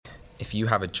if you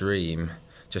have a dream,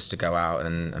 just to go out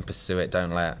and pursue it. Don't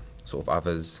let sort of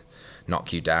others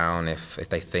knock you down if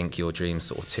they think your dream's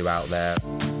sort of too out there.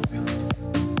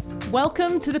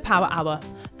 Welcome to the Power Hour,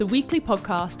 the weekly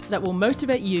podcast that will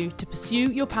motivate you to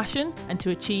pursue your passion and to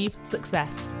achieve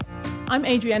success. I'm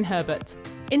Adrienne Herbert,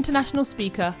 international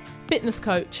speaker, fitness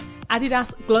coach,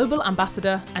 Adidas Global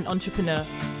Ambassador and entrepreneur.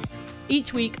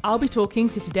 Each week, I'll be talking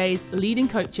to today's leading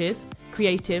coaches,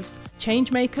 creatives,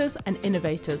 change makers and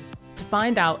innovators to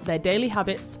find out their daily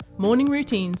habits, morning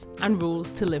routines and rules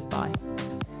to live by.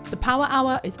 The Power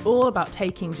Hour is all about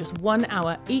taking just 1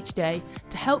 hour each day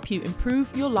to help you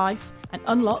improve your life and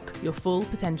unlock your full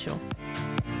potential.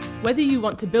 Whether you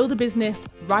want to build a business,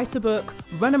 write a book,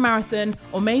 run a marathon,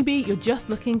 or maybe you're just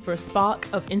looking for a spark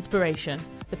of inspiration,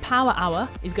 the Power Hour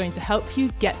is going to help you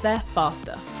get there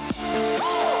faster.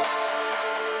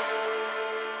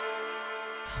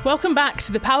 Welcome back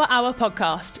to the Power Hour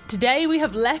podcast. Today we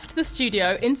have left the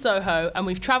studio in Soho and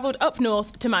we've travelled up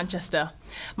north to Manchester.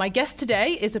 My guest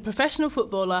today is a professional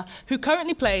footballer who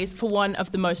currently plays for one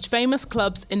of the most famous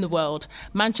clubs in the world,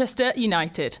 Manchester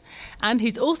United. And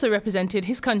he's also represented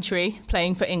his country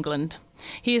playing for England.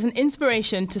 He is an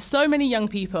inspiration to so many young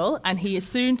people and he is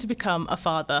soon to become a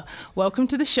father. Welcome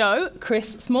to the show,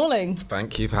 Chris Smalling.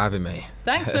 Thank you for having me.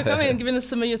 Thanks for coming and giving us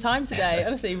some of your time today.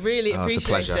 Honestly, really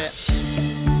appreciate it.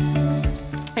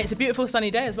 It's a beautiful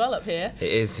sunny day as well up here. It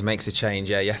is. It makes a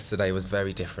change. Yeah, yesterday was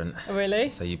very different. Oh, really?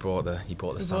 So you brought the sun. You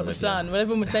brought the sun. Well,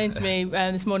 everyone was saying to me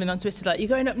this morning on Twitter, like, you're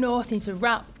going up north, you need to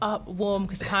wrap up warm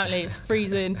because apparently it's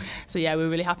freezing. So yeah, we're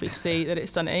really happy to see that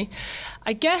it's sunny.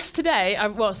 I guess today,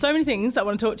 so many things that I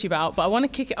want to talk to you about, but I want to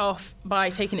kick it off by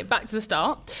taking it back to the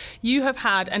start. You have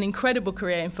had an incredible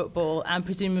career in football and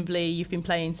presumably you've been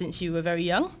playing since you were very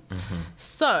young. Mm-hmm.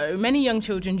 So many young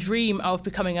children dream of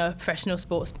becoming a professional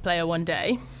sports player one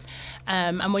day.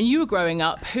 And when you were growing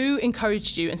up, who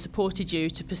encouraged you and supported you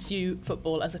to pursue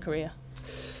football as a career?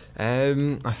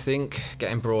 I think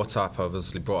getting brought up, I was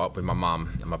obviously brought up with my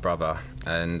mum and my brother,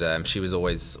 and she was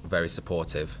always very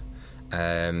supportive,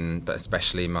 but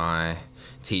especially my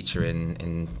teacher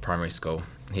in primary school.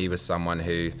 He was someone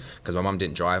who, because my mum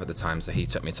didn't drive at the time, so he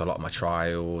took me to a lot of my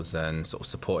trials and sort of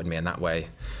supported me in that way.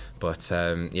 But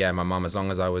my mum, as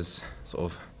long as I was sort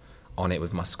of on it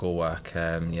with my schoolwork,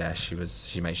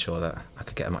 she made sure that I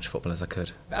could get as much football as I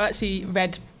could. I actually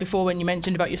read before when you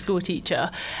mentioned about your school teacher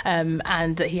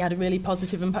and that he had a really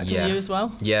positive impact on you as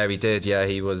well. Yeah, he did. Yeah,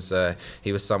 he was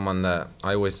someone that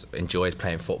I always enjoyed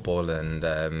playing football and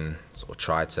sort of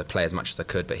tried to play as much as I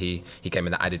could, but he gave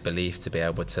me that added belief to be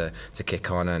able to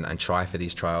kick on and try for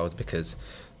these trials, because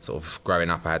sort of growing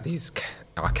up I had these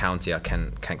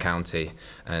Kent County,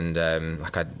 and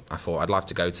I thought I'd love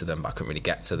to go to them, but I couldn't really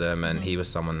get to them, and he was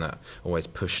someone that always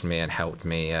pushed me and helped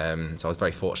me, so I was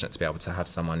very fortunate to be able to have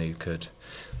someone who could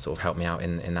sort of help me out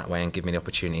in that way and give me the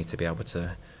opportunity to be able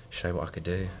to show what I could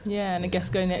do. Yeah, and I guess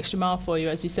going the extra mile for you,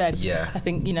 as you said. Yeah. I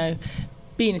think,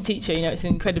 being a teacher, it's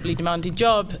an incredibly demanding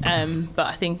job, but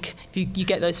I think if you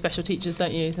get those special teachers,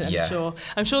 don't you?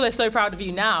 I'm sure they're so proud of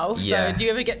you now. So do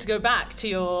you ever get to go back to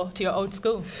your old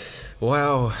school?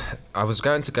 Well, I was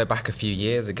going to go back a few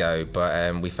years ago,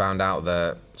 but we found out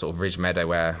that sort of Ridge Meadow,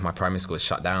 where my primary school, is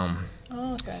shut down.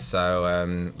 Oh, okay.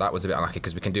 So that was a bit unlucky,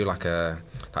 because we can do like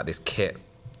this kit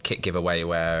giveaway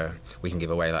where we can give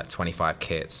away like 25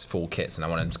 kits, full kits, and I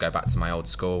wanted them to go back to my old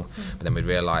school. But then we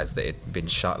realised that it'd been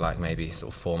shut like maybe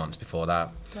sort of 4 months before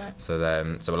that. Right. So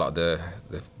a lot of the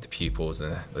pupils,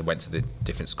 they went to the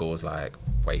different schools like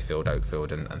Wayfield,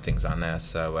 Oakfield and things around there.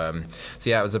 So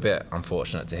it was a bit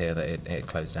unfortunate to hear that it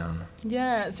closed down.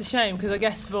 Yeah, it's a shame, because I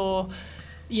guess for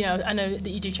I know that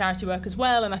you do charity work as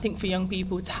well, and I think for young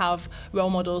people to have role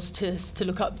models to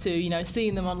look up to,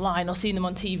 seeing them online or seeing them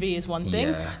on TV is one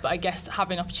thing, but I guess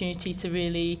having an opportunity to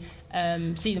really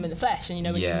see them in the flesh, and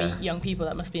when you meet young people,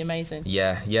 that must be amazing.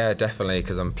 Yeah, definitely,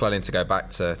 because I'm planning to go back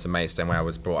to Maidstone, where I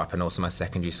was brought up, and also my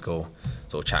secondary school,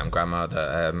 sort of Chatham Grammar,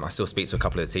 that I still speak to a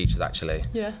couple of the teachers actually.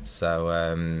 Yeah. So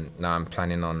now I'm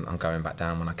planning on going back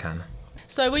down when I can.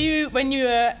 So when you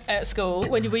were at school,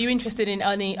 were you interested in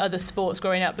any other sports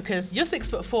growing up? Because you're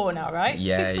 6'4" now, right?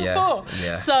 Yeah, 6'4".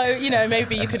 Yeah. So,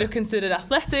 maybe you could have considered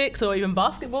athletics or even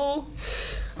basketball.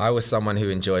 I was someone who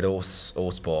enjoyed all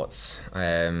sports.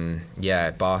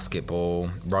 Basketball,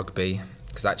 rugby.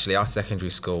 Because actually our secondary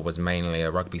school was mainly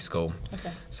a rugby school.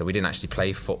 Okay. So we didn't actually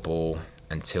play football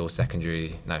until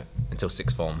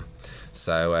sixth form.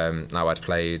 So I'd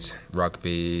played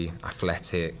rugby,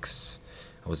 athletics.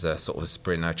 I was a sort of a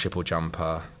sprinter, triple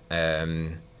jumper,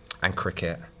 and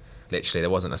cricket. Literally, there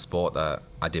wasn't a sport that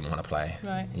I didn't want to play.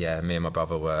 Right. Yeah, me and my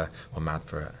brother were mad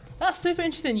for it. That's super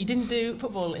interesting. You didn't do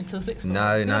football until sixth form. No,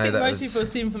 I think that most people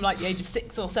assume from like the age of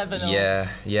 6 or 7.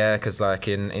 Yeah, because like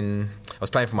I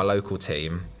was playing for my local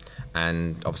team,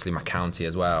 and obviously my county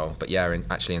as well. But yeah,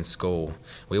 actually in school,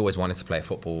 we always wanted to play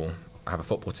football, have a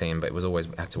football team, but it was always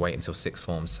had to wait until sixth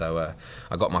form. So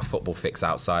I got my football fix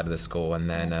outside of the school, and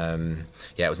then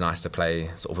it was nice to play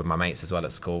sort of with my mates as well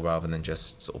at school, rather than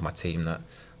just sort of my team that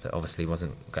obviously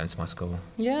wasn't going to my school.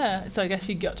 Yeah, so I guess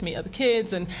you got to meet other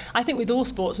kids, and I think with all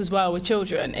sports as well, with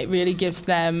children, it really gives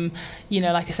them,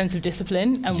 like a sense of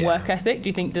discipline and work ethic. Do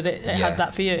you think that it had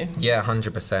that for you? Yeah,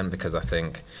 100%, because I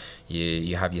think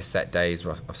you have your set days,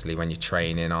 obviously, when you're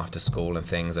training after school and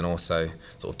things, and also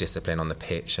sort of discipline on the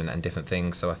pitch and different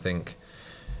things. So I think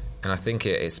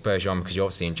it spurs you on, because you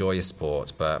obviously enjoy your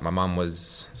sport, but my mum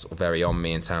was sort of very on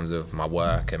me in terms of my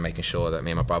work and making sure that me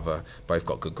and my brother both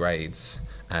got good grades.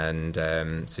 And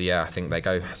I think they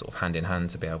go sort of hand in hand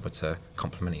to be able to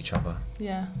complement each other.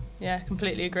 Yeah,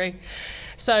 completely agree.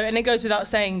 So, and it goes without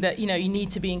saying that, you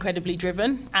need to be incredibly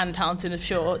driven and talented, I'm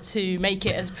sure, to make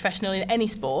it as a professional in any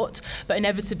sport, but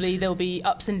inevitably there'll be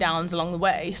ups and downs along the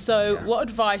way. So what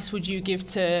advice would you give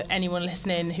to anyone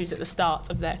listening who's at the start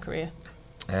of their career?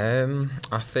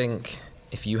 I think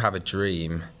if you have a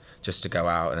dream, just to go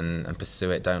out and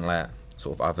pursue it. Don't let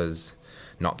sort of others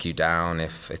knock you down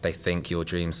if they think your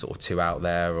dream's sort of too out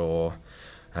there,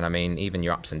 and I mean, even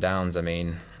your ups and downs. I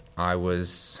mean, I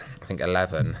was, I think,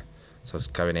 11, so I was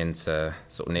going into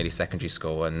sort of nearly secondary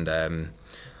school, and I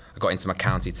got into my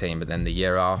county team, but then the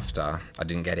year after I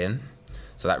didn't get in.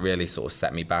 So that really sort of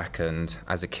set me back. And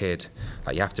as a kid,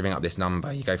 like, you have to ring up this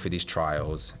number, you go through these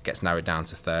trials, it gets narrowed down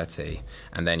to 30,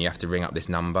 and then you have to ring up this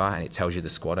number and it tells you the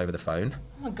squad over the phone.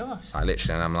 Oh my gosh.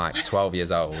 And I'm like 12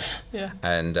 years old. Yeah.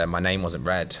 And my name wasn't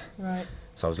read. Right.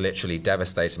 So I was literally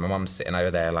devastated. My mum's sitting over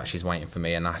there like she's waiting for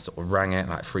me, and I sort of rang it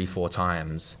like 3-4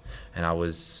 times, and I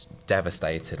was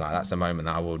devastated. Like, that's a moment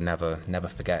that I will never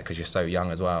forget, because you're so young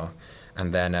as well.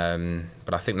 And then,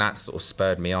 but I think that sort of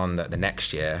spurred me on that the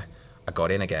next year I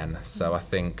got in again. So I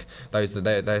think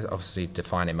they're obviously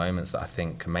defining moments that I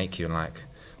think can make you, and like,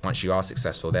 once you are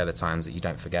successful, they're the times that you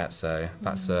don't forget. So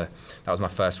that was my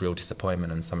first real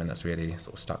disappointment, and something that's really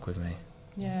sort of stuck with me.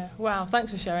 Yeah, wow,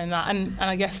 thanks for sharing that. And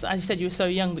I guess, as you said, you were so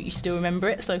young, but you still remember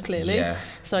it so clearly. Yeah.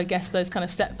 So I guess those kind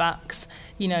of setbacks,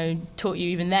 taught you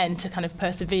even then to kind of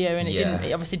persevere, and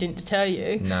it obviously didn't deter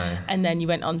you. No. And then you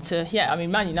went on to,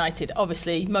 Man United,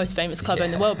 obviously most famous club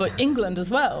in the world, but England as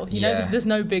well. There's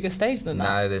no bigger stage than that.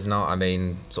 No, there's not. I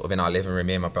mean, sort of in our living room,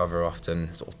 me and my brother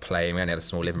often sort of playing. We only had a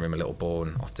small living room, a little ball,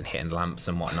 and often hitting lamps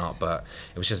and whatnot. But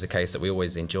it was just a case that we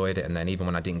always enjoyed it. And then even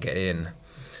when I didn't get in,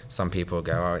 some people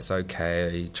go, oh, it's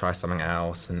okay, try something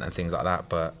else, and things like that.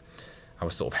 But I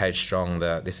was sort of headstrong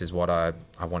that this is what I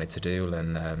wanted to do,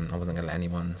 and I wasn't going to let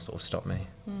anyone sort of stop me.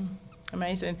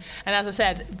 Amazing. And as I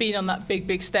said, being on that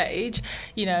big stage,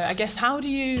 I guess, how do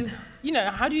you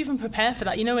even prepare for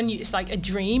that? When it's like a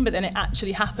dream, but then it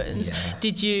actually happens. Yeah. Do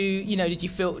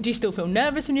you still feel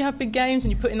nervous when you have big games,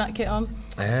 when you're putting that kit on?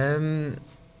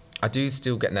 I do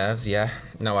still get nerves, yeah.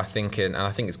 No, I think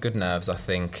it's good nerves. I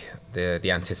think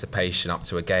the anticipation up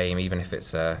to a game, even if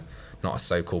it's not a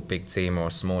so-called big team or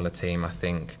a smaller team, I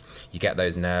think you get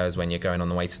those nerves when you're going on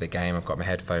the way to the game. I've got my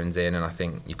headphones in, and I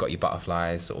think you've got your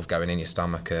butterflies sort of going in your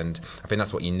stomach, and I think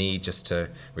that's what you need just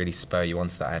to really spur you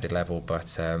onto that added level.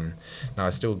 But no, I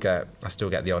still get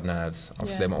the odd nerves.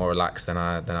 Obviously, I'm more relaxed than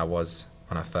I was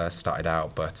when I first started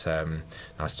out, but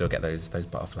I still get those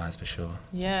butterflies for sure.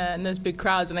 Yeah, and those big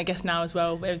crowds, and I guess now as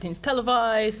well, everything's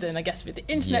televised, and I guess with the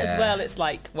internet as well, it's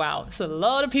like, wow, it's a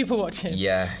lot of people watching.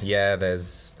 Yeah,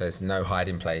 there's no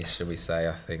hiding place, shall we say,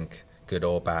 I think, good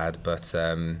or bad, but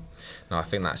no, I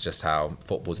think that's just how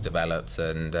football's developed,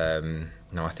 and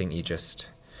no, I think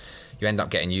you end up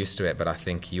getting used to it, but I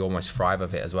think you almost thrive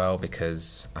of it as well,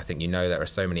 because I think there are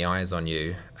so many eyes on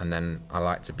you, and then I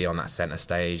like to be on that centre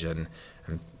stage and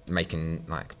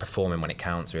performing when it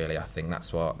counts. Really, I think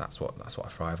that's what I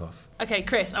thrive off. Okay,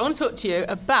 Chris, I want to talk to you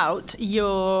about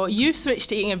you've switched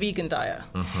to eating a vegan diet,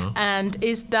 and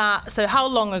is that so? How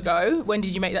long ago? When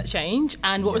did you make that change,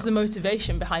 and what was the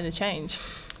motivation behind the change?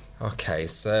 Okay,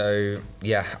 so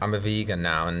yeah, I'm a vegan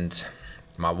now, and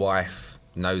my wife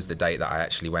knows the date that I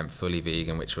actually went fully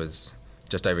vegan, which was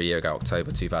just over a year ago,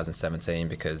 October 2017,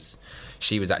 because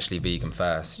she was actually vegan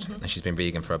first, and she's been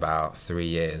vegan for about 3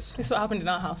 years. This is what happened in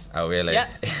our house. Oh, really? Yeah,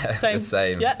 same. The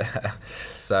same. Yeah.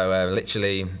 So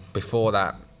literally before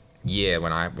that year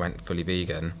when I went fully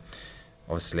vegan,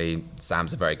 obviously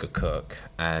Sam's a very good cook,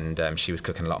 and she was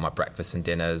cooking a lot of my breakfasts and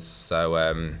dinners. So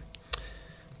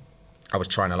I was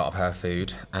trying a lot of her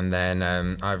food, and then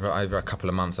over a couple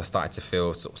of months I started to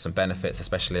feel sort of some benefits,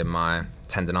 especially in my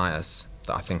tendinitis,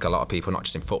 that I think a lot of people, not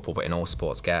just in football but in all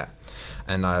sports, get.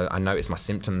 And I noticed my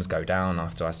symptoms go down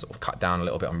after I sort of cut down a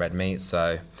little bit on red meat.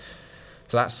 So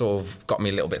that sort of got me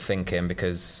a little bit thinking,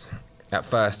 because at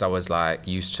first I was like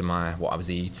used to what I was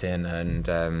eating, and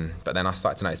but then I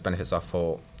started to notice benefits. So I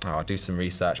thought, I'll do some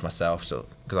research myself,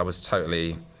 because I was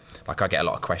totally, like, I get a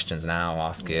lot of questions now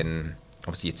asking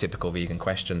obviously your typical vegan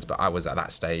questions, but I was at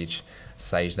that stage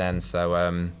then.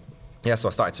 So so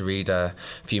I started to read a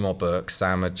few more books.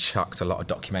 Sam had chucked a lot of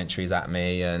documentaries at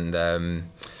me, and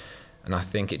I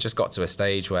think it just got to a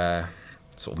stage where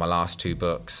sort of my last 2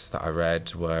 books that I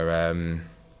read were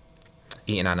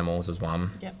Eating Animals was one,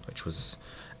 which was,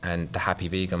 and The Happy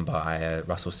Vegan by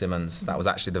Russell Simmons. That was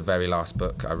actually the very last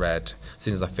book I read. As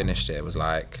soon as I finished it, it was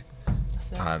like,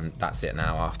 that's it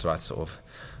now, after I sort of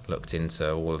looked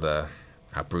into all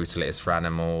how brutal it is for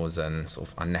animals and sort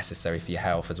of unnecessary for your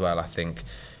health as well. I think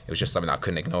it was just something that I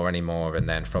couldn't ignore anymore. And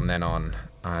then from then on,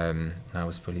 I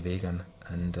was fully vegan,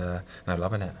 and I'm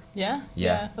loving it. Yeah,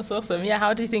 that's awesome. Yeah,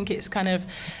 how do you think it's kind of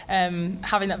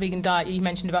having that vegan diet you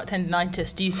mentioned about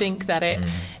tendinitis? Do you think that it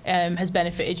has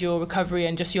benefited your recovery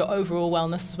and just your overall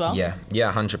wellness as well? Yeah,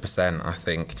 100%. I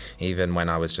think even when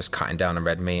I was just cutting down on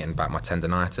red meat and about my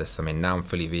tendinitis, I mean, now I'm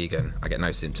fully vegan. I get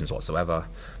no symptoms whatsoever.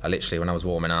 I literally, when I was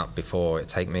warming up before, it'd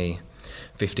take me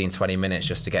 15-20 minutes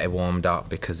just to get it warmed up,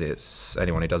 because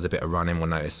anyone who does a bit of running will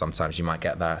notice sometimes you might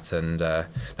get that. And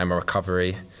my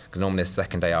recovery, because normally the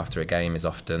second day after a game is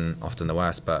often the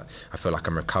worst, but I feel like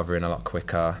I'm recovering a lot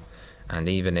quicker. And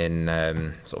even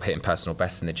in sort of hitting personal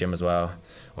bests in the gym as well.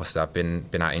 Obviously I've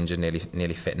been out injured,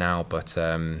 nearly fit now, but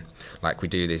like we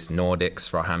do these Nordics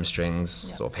for our hamstrings,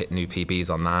 sort of hit new PBs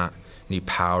on that, new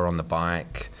power on the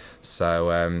bike.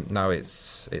 So no,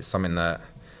 it's something that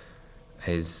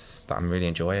I'm really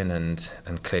enjoying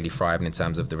and clearly thriving in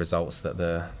terms of the results that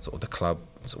the club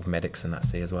sort of medics and that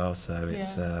see as well. So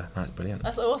it's brilliant.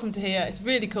 That's awesome to hear. It's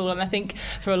really cool. And I think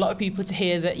for a lot of people to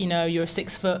hear that, you're a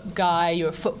 6-foot guy, you're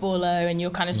a footballer, and you're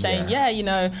kind of saying, I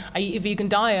eat a vegan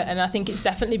diet. And I think it's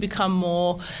definitely become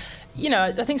more,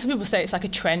 I think some people say it's like a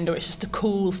trend or it's just a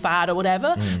cool fad or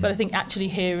whatever, but I think actually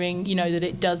hearing, that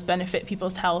it does benefit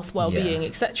people's health, well-being,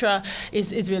 etc.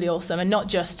 is really awesome. And not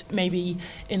just maybe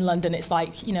in London, it's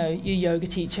like, your yoga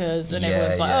teachers and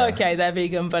everyone's like, oh, okay, they're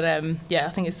vegan. But I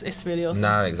think it's really awesome.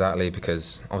 No, exactly,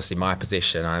 because obviously my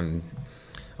position, I'm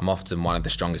often one of the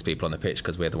strongest people on the pitch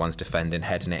because we're the ones defending,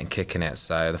 heading it and kicking it.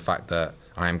 So the fact that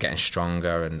I am getting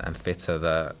stronger and fitter,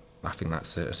 that I think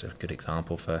that's a good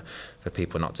example for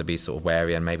people not to be sort of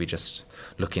wary and maybe just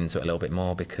look into it a little bit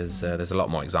more, because there's a lot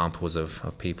more examples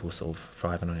of people sort of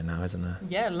thriving on it now, isn't there?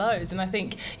 Yeah, loads. And I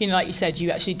think, like you said,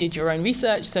 you actually did your own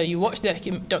research, so you watched the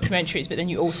documentaries, but then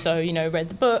you also, read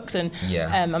the books, and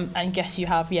I guess you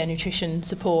have nutrition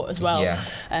support as well.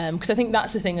 Because I think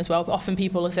that's the thing as well. Often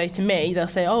people will say to me, they'll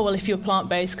say, oh, well, if you're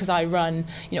plant-based, because I run,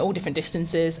 all different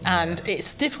distances, and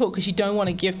it's difficult because you don't want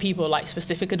to give people like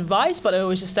specific advice, but I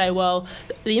always just say, well,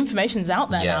 the information's out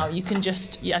there now. You can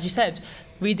just, as you said,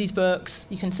 read these books,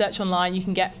 you can search online, you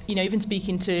can get, even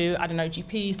speaking to,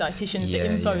 GPs, dietitians, the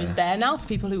info is there now for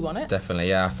people who want it.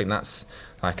 Definitely, I think that's,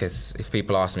 like, if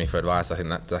people ask me for advice, I think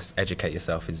that's educate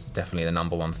yourself is definitely the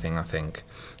number one thing. I think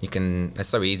it's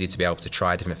so easy to be able to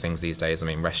try different things these days. I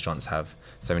mean, restaurants have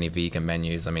so many vegan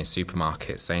menus. I mean,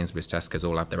 supermarkets, Sainsbury's, Tesco's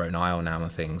all have their own aisle now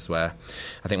and things, where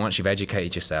I think once you've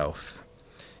educated yourself,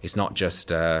 it's not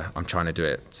just I'm trying to do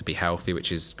it to be healthy,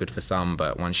 which is good for some,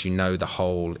 but once you know the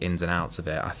whole ins and outs of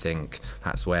it, I think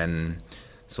that's when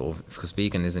sort of, because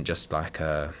vegan isn't just like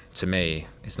to me,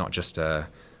 it's not just a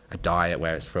diet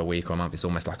where it's for a week or a month, it's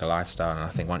almost like a lifestyle. And I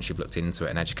think once you've looked into it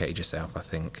and educated yourself, I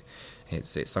think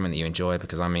it's something that you enjoy,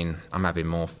 because I mean, I'm having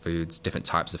more foods, different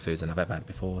types of foods than I've ever had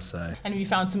before. So. And have you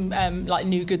found some like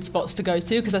new good spots to go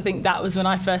to? Because I think that was when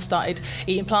I first started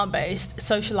eating plant-based,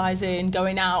 socialising,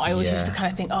 going out. I always used to kind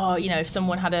of think, if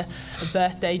someone had a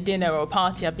birthday dinner or a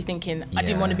party, I'd be thinking I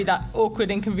didn't want to be that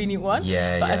awkward, inconvenient one.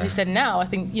 But as you said now, I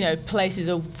think, places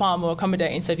are far more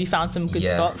accommodating. So have you found some good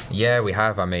spots? Yeah, we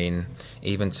have. I mean,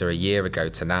 even to a year ago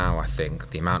to now, I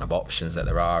think the amount of options that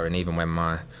there are, and even when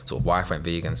my sort of wife went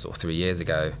vegan sort of 3 years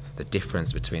ago, the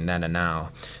difference between then and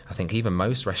now, I think even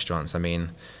most restaurants, I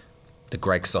mean, the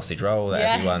Greggs sausage roll that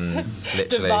everyone's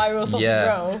literally the viral sausage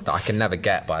roll that I can never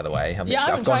get, by the way.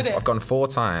 I've gone 4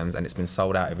 times and it's been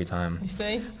sold out every time. You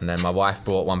see? And then my wife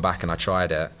brought one back and I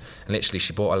tried it, and literally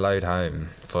she brought a load home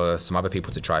for some other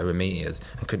people to try who were meat eaters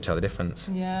and couldn't tell the difference.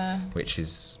 Which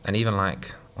is, and even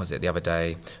like, was it the other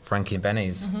day, Frankie and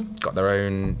Benny's got their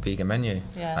own vegan menu.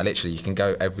 Literally, you can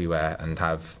go everywhere and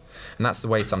have And that's the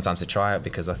way sometimes to try it,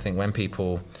 because I think when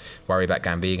people worry about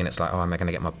going vegan, it's like, oh, am I going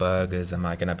to get my burgers? Am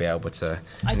I going to be able to...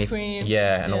 Ice cream.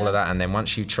 All of that. And then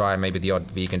once you try maybe the odd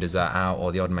vegan dessert out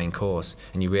or the odd main course,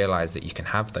 and you realise that you can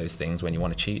have those things when you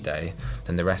want a cheat day,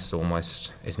 then the rest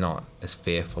almost is not as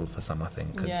fearful for some, I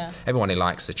think. Because everyone who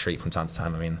likes a treat from time to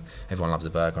time, I mean, everyone loves a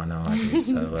burger, I know I do.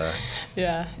 So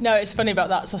yeah. No, it's funny about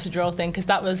that sausage roll thing, because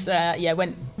that was,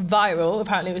 went viral.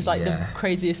 Apparently it was like the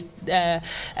craziest,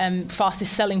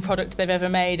 fastest selling product they've ever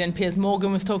made, and Piers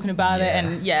Morgan was talking about it,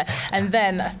 and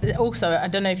then also, I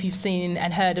don't know if you've seen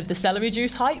and heard of the celery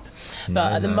juice hype,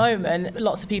 but at the moment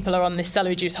lots of people are on this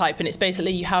celery juice hype, and it's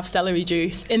basically you have celery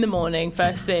juice in the morning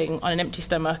first thing on an empty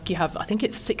stomach. You have, I think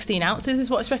it's 16 ounces is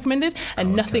what's recommended,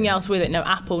 and nothing else with it, no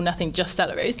apple, nothing, just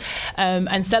celeries,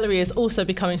 and celery is also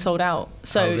becoming sold out.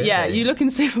 So you look in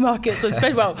supermarkets,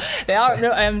 especially, well, they are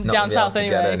down south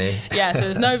anyway. So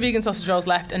there's no vegan sausage rolls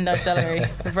left and no celery.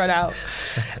 We've run out.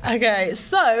 Okay,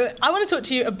 so I want to talk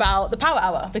to you about the Power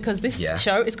Hour, because this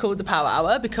show is called the Power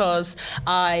Hour because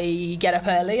I get up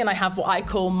early and I have what I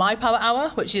call my Power Hour,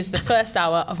 which is the first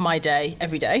hour of my day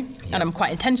every day, and I'm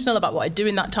quite intentional about what I do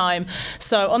in that time.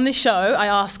 So on this show, I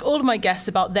ask all of my guests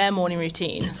about their morning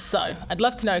routine. So I'd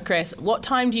love to know, Chris, what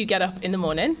time do you get up in the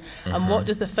morning, and what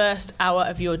does the first hour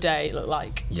of your day look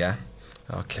like?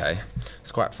 Okay,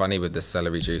 it's quite funny with the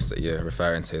celery juice that you're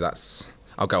referring to.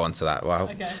 I'll go on to that.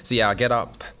 So I get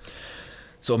up.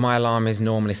 Sort of my alarm is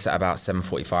normally set about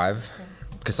 7:45.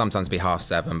 Could sometimes be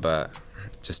 7:30, but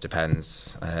just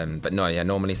depends.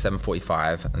 Normally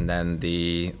 7:45. And then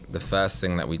the first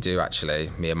thing that we do, actually,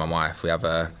 me and my wife, we have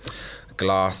a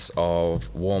glass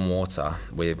of warm water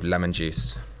with lemon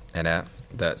juice in it.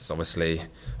 That's obviously,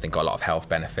 I think, got a lot of health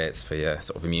benefits for your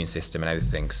sort of immune system and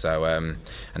everything. So, and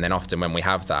then often when we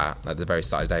have that, at the very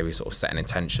start of the day, we sort of set an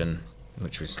intention,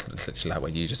 which was literally like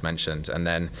what you just mentioned. And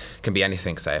then it can be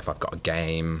anything, say if I've got a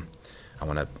game, I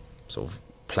want to sort of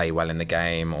play well in the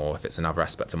game, or if it's another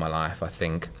aspect of my life, I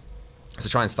think. So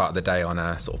try and start the day on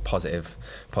a sort of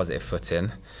positive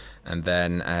footing. And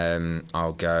then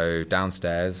I'll go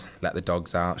downstairs, let the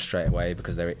dogs out straight away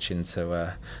because they're itching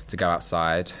to go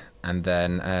outside. And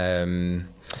then,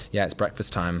 it's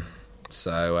breakfast time.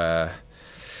 So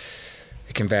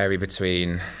it can vary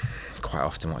between, quite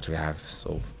often, what do we have?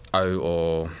 Sort of oat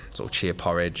or sort of chia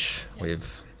porridge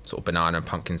with sort of banana and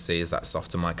pumpkin seeds. That's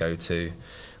often my go-to,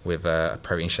 with a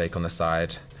protein shake on the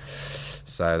side.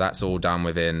 So that's all done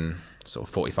within sort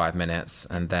of 45 minutes,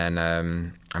 and then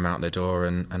I'm out the door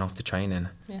and off to training.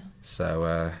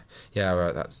 So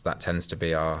that tends to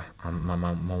be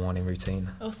my morning routine.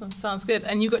 Awesome, sounds good.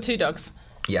 And you've got 2 dogs?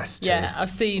 Yes, 2. Yeah, I've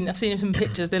seen some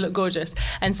pictures. They look gorgeous.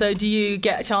 And so, do you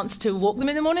get a chance to walk them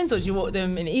in the mornings, or do you walk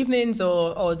them in the evenings,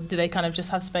 or do they kind of just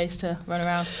have space to run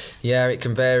around? Yeah, it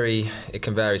can vary.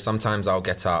 Sometimes I'll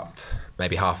get up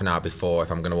maybe half an hour before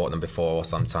if I'm going to walk them before, or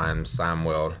sometimes Sam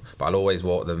will. But I'll always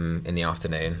walk them in the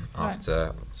afternoon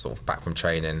after sort of back from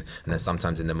training, and then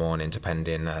sometimes in the morning,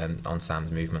 depending on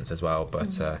Sam's movements as well.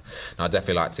 But I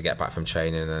definitely like to get back from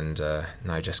training and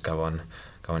just go on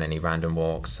any random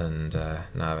walks, and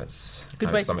it's a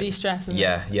good way to de-stress.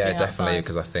 Definitely,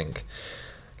 because I think,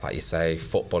 like you say,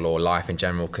 football or life in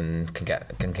general can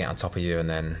get on top of you, and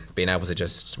then being able to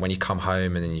just, when you come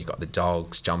home and then you've got the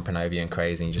dogs jumping over you and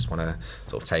crazy, and you just want to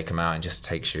sort of take them out, and just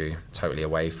takes you totally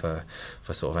away for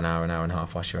sort of an hour and a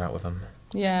half whilst you're out with them.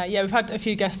 Yeah, we've had a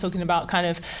few guests talking about kind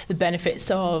of the benefits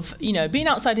of, being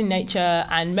outside in nature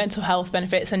and mental health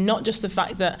benefits, and not just the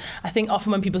fact that I think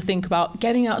often when people think about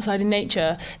getting outside in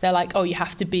nature, they're like, oh, you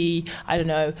have to be, I don't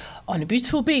know, on a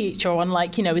beautiful beach or on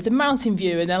with a mountain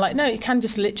view, and they're like, no, it can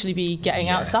just literally be getting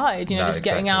outside,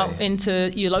 getting out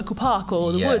into your local park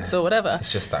or the woods or whatever.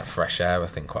 It's just that fresh air, I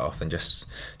think, quite often, just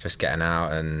getting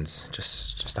out and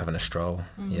just having a stroll.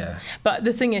 But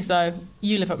the thing is, though,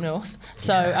 you live up north,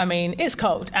 so I mean, it's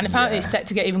cold, and apparently it's set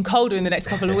to get even colder in the next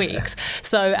couple of weeks.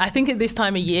 So I think at this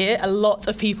time of year, a lot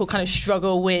of people kind of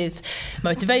struggle with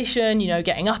motivation,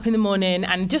 getting up in the morning,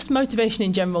 and just motivation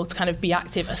in general to kind of be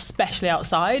active, especially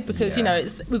outside, because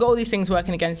we've got all these things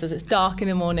working against us. It's dark in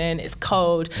the morning, it's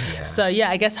cold. So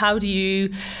I guess, how do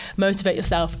you motivate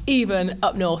yourself even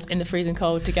up north in the freezing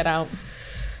cold to get out?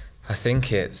 I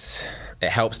think it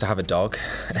helps to have a dog.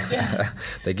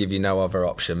 They give you no other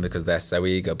option because they're so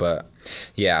eager. But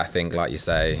I think, like you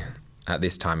say, at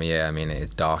this time of year, I mean, it is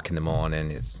dark in the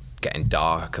morning, it's getting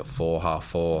dark at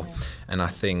 4:30, and I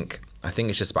think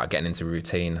it's just about getting into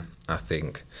routine. I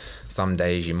think some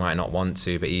days you might not want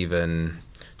to, but even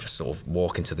just sort of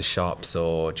walking to the shops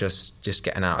or just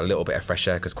getting out a little bit of fresh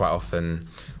air, because quite often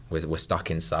we're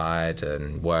stuck inside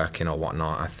and working or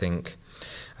whatnot. I think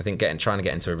trying to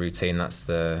get into a routine,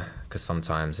 because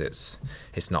sometimes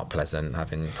it's not pleasant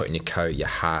putting your coat, your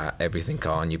hat, everything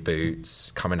on, your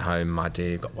boots, coming home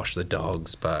muddy, you've got to wash the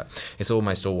dogs, but it's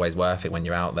almost always worth it when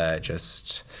you're out there,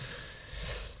 just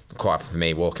quite for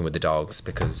me, walking with the dogs,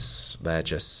 because they're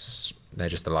just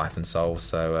the life and soul.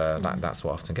 So that's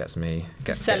what often gets me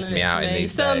out in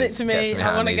these days. Selling it to me.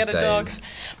 I want to get a dog.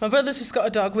 My brother's just got a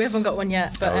dog. We haven't got one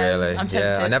yet, but really? I'm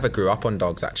tempted. Yeah, I never grew up on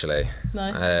dogs actually.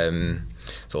 No.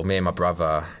 Sort of me and my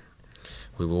brother,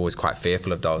 we were always quite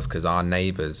fearful of dogs, because our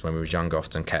neighbours when we were younger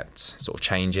often kept sort of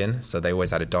changing, so they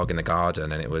always had a dog in the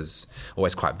garden, and it was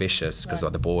always quite vicious, because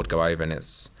like the board go over, and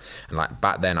like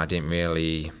back then I didn't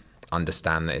really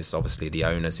understand that it's obviously the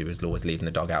owners who was always leaving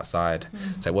the dog outside.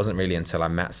 So it wasn't really until I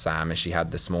met Sam and she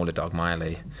had the smaller dog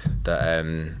Miley that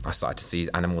I started to see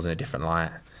animals in a different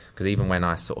light. Because even when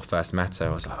I sort of first met her,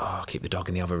 I was like, oh, I'll keep the dog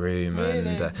in the other room. Really?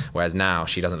 And whereas now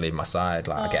she doesn't leave my side.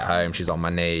 Like I get home, she's on my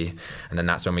knee. And then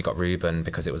that's when we got Reuben,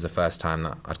 because it was the first time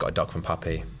that I'd got a dog from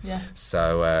puppy. Yeah.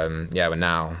 So but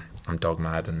now I'm dog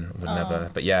mad and would never.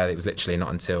 But yeah, it was literally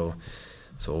not until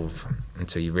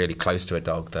you're really close to a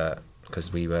dog that,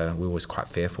 because we were always quite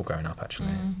fearful growing up actually.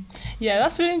 Yeah,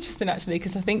 that's really interesting actually,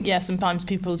 because I think sometimes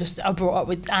people just are brought up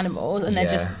with animals and they're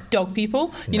just dog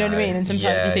people, you know what I mean, and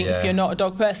sometimes you think if you're not a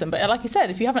dog person, but like you said,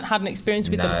 if you haven't had an experience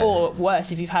with them, or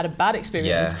worse, if you've had a bad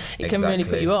experience, it can really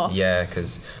put you off. Yeah,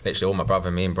 because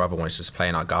literally me and brother wanted to just play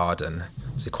in our garden.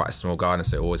 It's quite a small garden,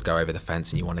 so it always go over the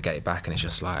fence and you want to get it back, and it's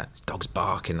just like this dog's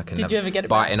barking, Did you ever get it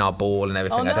biting our ball and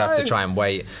everything. Oh, I'd have to try and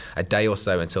wait a day or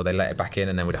so until they let it back in,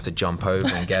 and then we'd have to jump over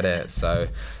and get it. So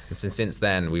since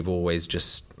then we've always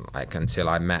just, like, until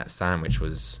I met Sam, which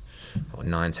was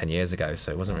 9-10 years ago,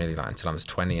 so it wasn't really like until I was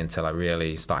 20 until I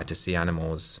really started to see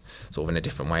animals sort of in a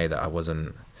different way that I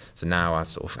wasn't. So now I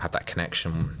sort of have that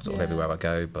connection sort of everywhere I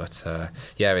go. But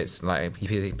it's like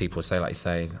people say, like you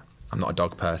say, I'm not a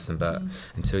dog person, but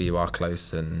until you are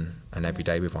close and every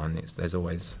day with one, there's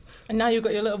always. And now you've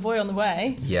got your little boy on the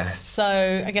way. Yes.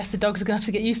 So I guess the dogs are going to have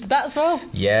to get used to that as well.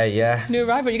 Yeah. New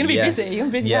arrival. You're going to be busy. You're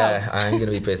going to be busy house. Yeah, I'm going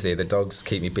to be busy. The dogs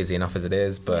keep me busy enough as it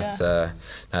is. But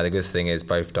no, the good thing is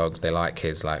both dogs, they like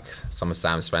kids. Like some of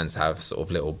Sam's friends have sort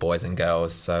of little boys and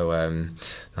girls. So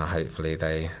hopefully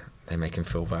they make him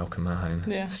feel welcome at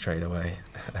home straight away.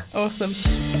 Awesome.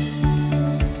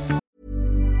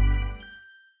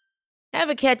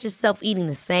 Ever catch yourself eating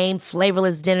the same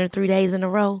flavorless dinner 3 days in a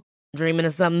row? Dreaming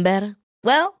of something better?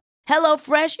 Well,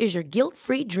 HelloFresh is your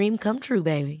guilt-free dream come true,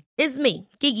 baby. It's me,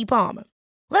 Keke Palmer.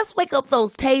 Let's wake up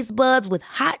those taste buds with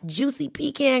hot, juicy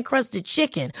pecan-crusted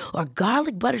chicken or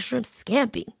garlic butter shrimp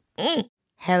scampi.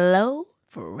 Hello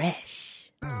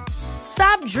Fresh.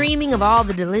 Stop dreaming of all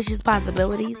the delicious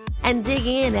possibilities and dig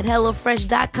in at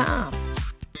HelloFresh.com.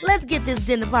 Let's get this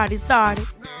dinner party started.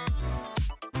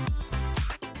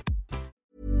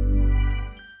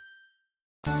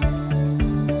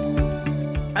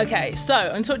 Okay, so I'm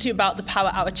going to talk to you about the Power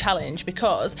Hour Challenge,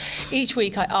 because each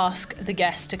week I ask the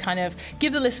guests to kind of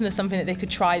give the listeners something that they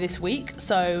could try this week.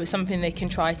 So something they can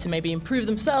try to maybe improve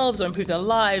themselves or improve their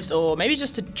lives, or maybe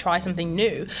just to try something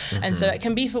new. And so it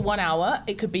can be for 1 hour.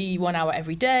 It could be 1 hour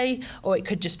every day, or it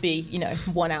could just be,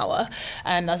 1 hour.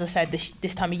 And as I said,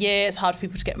 this time of year, it's hard for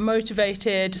people to get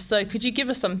motivated. So could you give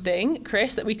us something,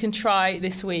 Chris, that we can try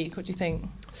this week? What do you think?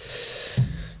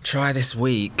 Try this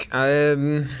week?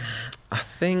 I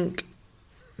think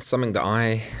something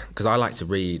that because I like to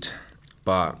read,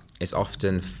 but it's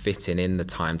often fitting in the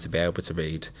time to be able to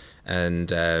read. And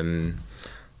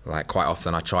like quite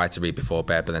often I try to read before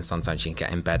bed, but then sometimes you can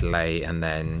get in bed late and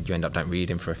then you end up don't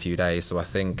reading for a few days. So I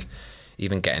think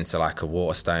even getting to like a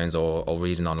Waterstones or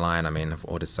reading online, I've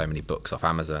ordered so many books off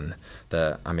Amazon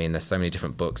that, there's so many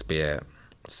different books, be it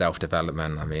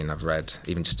self-development. I've read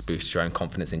even just to boost your own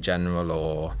confidence in general,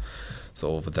 or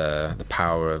sort of the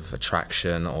power of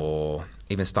attraction, or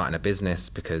even starting a business,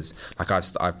 because like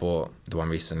I've bought the one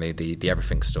recently, the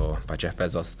Everything Store by Jeff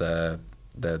Bezos,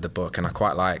 the book, and I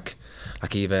quite like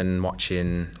even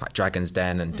watching like Dragon's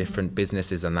Den and different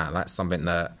businesses and that's something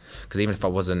that, because even if I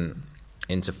wasn't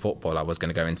into football, I was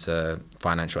going to go into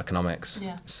financial economics.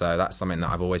 So that's something that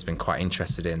I've always been quite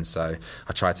interested in. So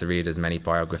I try to read as many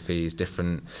biographies,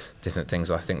 different things.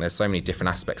 I think there's so many different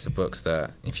aspects of books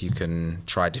that if you can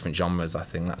try different genres, I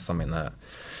think that's something that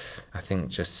I think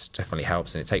just definitely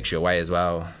helps, and it takes you away as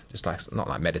well. Just like, not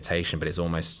like meditation, but it's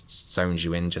almost zones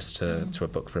you in just to a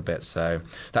book for a bit. So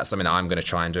that's something that I'm going to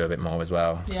try and do a bit more as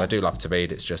well, because I do love to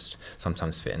read. It's just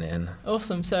sometimes fitting it in.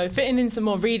 Awesome. So fitting in some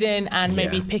more reading and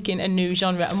maybe picking a new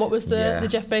genre. And what was the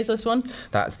Jeff Bezos one?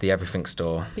 That's The Everything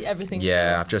Store. The Everything Store.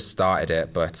 Yeah, I've just started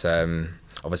it, but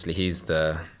obviously he's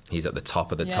at the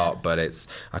top of the top, but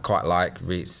I quite like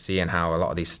seeing how a lot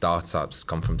of these startups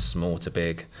come from small to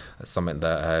big. It's something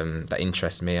that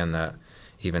interests me, and that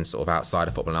even sort of outside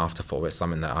of football and after football, it's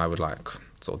something that I would like,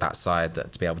 sort of that side,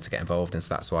 that to be able to get involved in.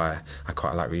 So that's why I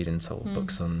quite like reading sort of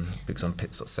books on sort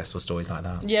of successful stories like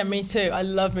that. Yeah, me too. I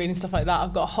love reading stuff like that.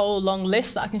 I've got a whole long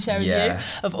list that I can share with you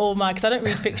of all my, because I don't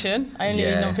read fiction. I only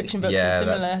read non-fiction books. Yeah,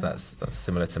 it's similar. That's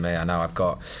similar to me. I know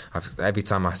every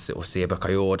time I sort of see a book,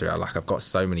 I order it. Like, I've got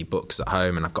so many books at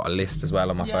home, and I've got a list as well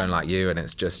on my phone like you, and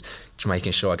it's just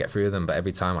making sure I get through them. But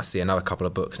every time I see another couple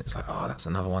of books, it's like, oh, that's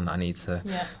another one that I need to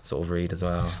sort of read as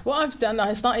well. What I've done,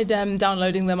 I started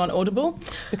downloading them on Audible,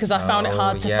 because I found it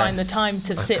hard to find the time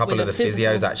to sit with a couple of the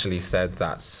physical. physios actually said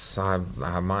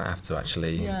I might have to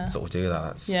actually sort of do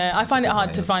that. I find it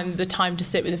hard to find the time to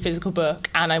sit with a physical book,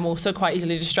 and I'm also quite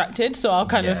easily distracted, so I'll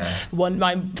kind of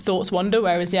my thoughts wander,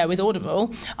 whereas with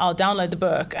Audible I'll download the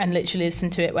book and literally listen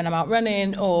to it when I'm out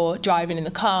running or driving in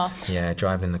the car.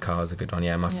 Driving in the car is a good one.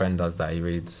 My friend does that. He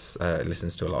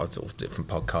listens to a lot of sort of different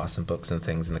podcasts and books and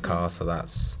things in the car, so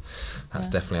that's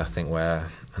definitely, I think, where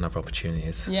another opportunity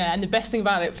is. And the best thing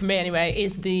about it, for me anyway,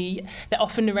 is they're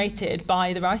often narrated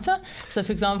by the writer. So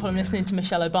for example, I'm listening to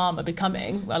Michelle Obama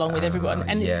Becoming, along with everyone,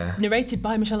 and it's narrated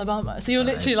by Michelle Obama. So you're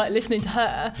literally like listening to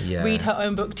her read her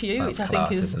own book to you, which I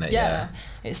think is, isn't it?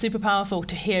 It's super powerful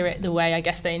to hear it the way I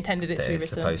guess they intended it to be written. It's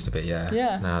supposed to be,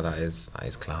 No, that is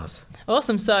class.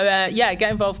 Awesome. So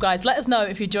get involved, guys. Let us know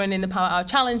if you're joining the Power Hour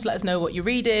Challenge. Let us know what you're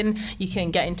reading. You can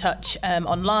get in touch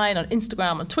online, on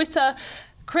Instagram, on Twitter.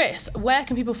 Chris, where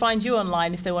can people find you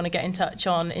online if they want to get in touch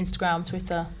on Instagram,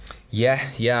 Twitter?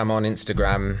 I'm on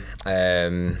Instagram.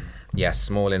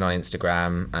 Smalling on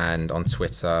Instagram, and on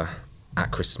Twitter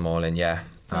at Chris Smalling. It's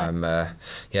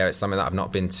something that I've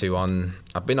not been too on.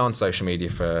 I've been on social media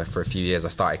for a few years. I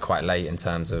started quite late in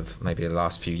terms of maybe the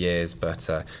last few years, but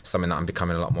something that I'm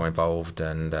becoming a lot more involved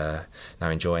and now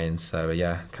enjoying. So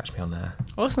catch me on there.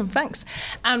 Awesome, thanks.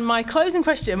 And my closing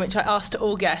question, which I asked to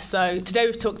all guests. So today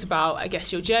we've talked about, I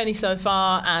guess, your journey so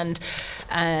far, and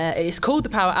it's called the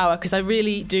Power Hour because I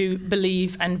really do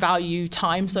believe and value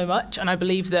time so much, and I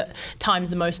believe that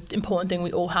time's the most important thing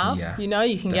we all have. You know,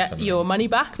 you can get your money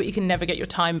back, but you can never get your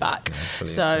time back.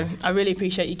 So I really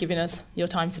appreciate you giving us your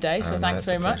time today, so thanks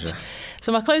very much.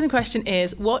 So my closing question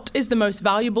is, what is the most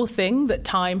valuable thing that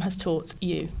time has taught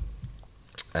you?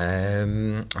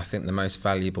 I think the most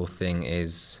valuable thing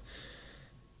is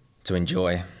to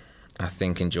enjoy. I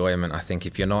think enjoyment. I think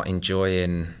if you're not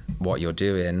enjoying what you're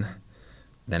doing,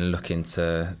 then look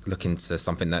into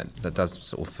something that does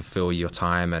sort of fulfill your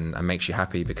time and makes you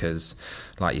happy, because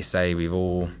like you say, we've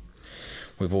all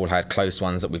had close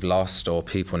ones that we've lost, or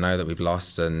people know that we've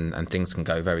lost, and things can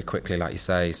go very quickly, like you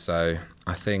say. So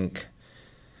I think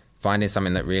finding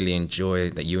something that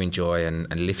you enjoy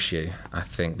and lifts you, I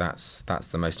think that's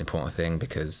the most important thing,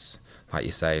 because like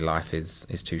you say, life is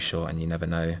too short, and you never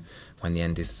know when the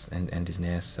end is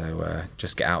near. So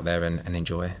just get out there and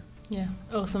enjoy. Yeah,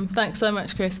 awesome. Thanks so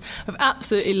much, Chris. I've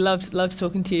absolutely loved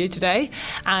talking to you today.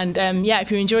 And if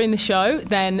you're enjoying the show,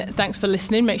 then thanks for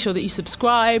listening. Make sure that you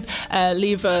subscribe,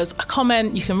 leave us a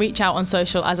comment. You can reach out on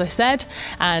social, as I said.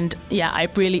 And I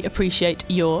really appreciate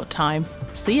your time.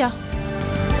 See ya.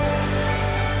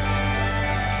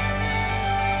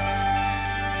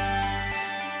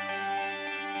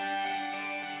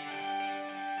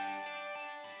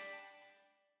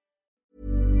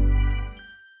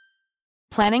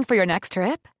 Planning for your next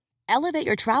trip? Elevate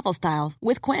your travel style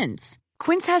with Quince.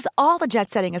 Quince has all the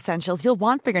jet-setting essentials you'll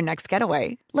want for your next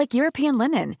getaway, like European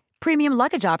linen, premium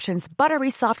luggage options, buttery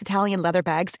soft Italian leather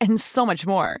bags, and so much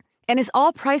more. And is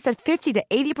all priced at 50 to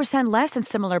 80% less than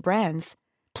similar brands.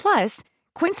 Plus,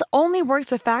 Quince only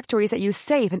works with factories that use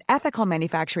safe and ethical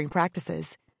manufacturing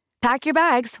practices. Pack your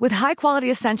bags with high-quality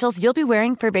essentials you'll be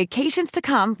wearing for vacations to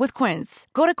come with Quince.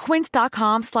 Go to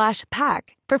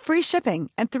quince.com/pack for free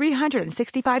shipping and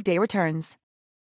 365-day returns.